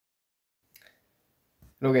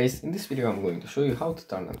Hello guys, in this video I'm going to show you how to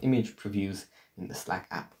turn on image previews in the Slack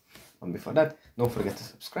app. And before that, don't forget to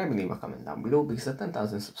subscribe and leave a comment down below, because at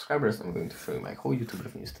 10,000 subscribers I'm going to show you my whole YouTube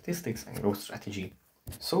revenue statistics and growth strategy.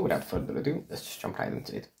 So without further ado, let's just jump right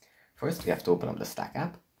into it. First we have to open up the Slack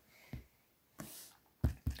app.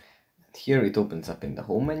 And here it opens up in the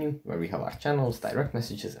home menu where we have our channels, direct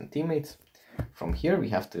messages and teammates. From here we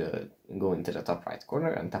have to go into the top right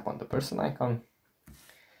corner and tap on the person icon.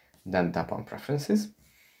 Then tap on preferences.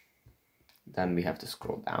 Then we have to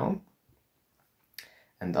scroll down,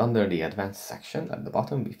 and under the advanced section at the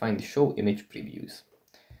bottom we find the show image previews.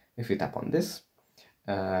 If we tap on this,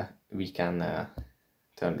 we can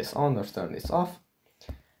turn this on or turn this off,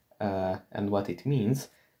 and what it means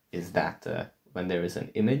is that when there is an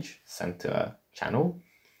image sent to a channel,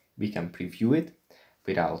 we can preview it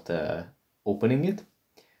without opening it,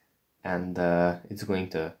 and it's going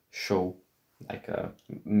to show like a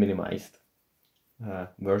minimized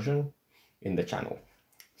version in the channel.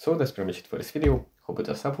 So that's pretty much it for this video. Hope it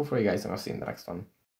was helpful for you guys, and I'll see you in the next one.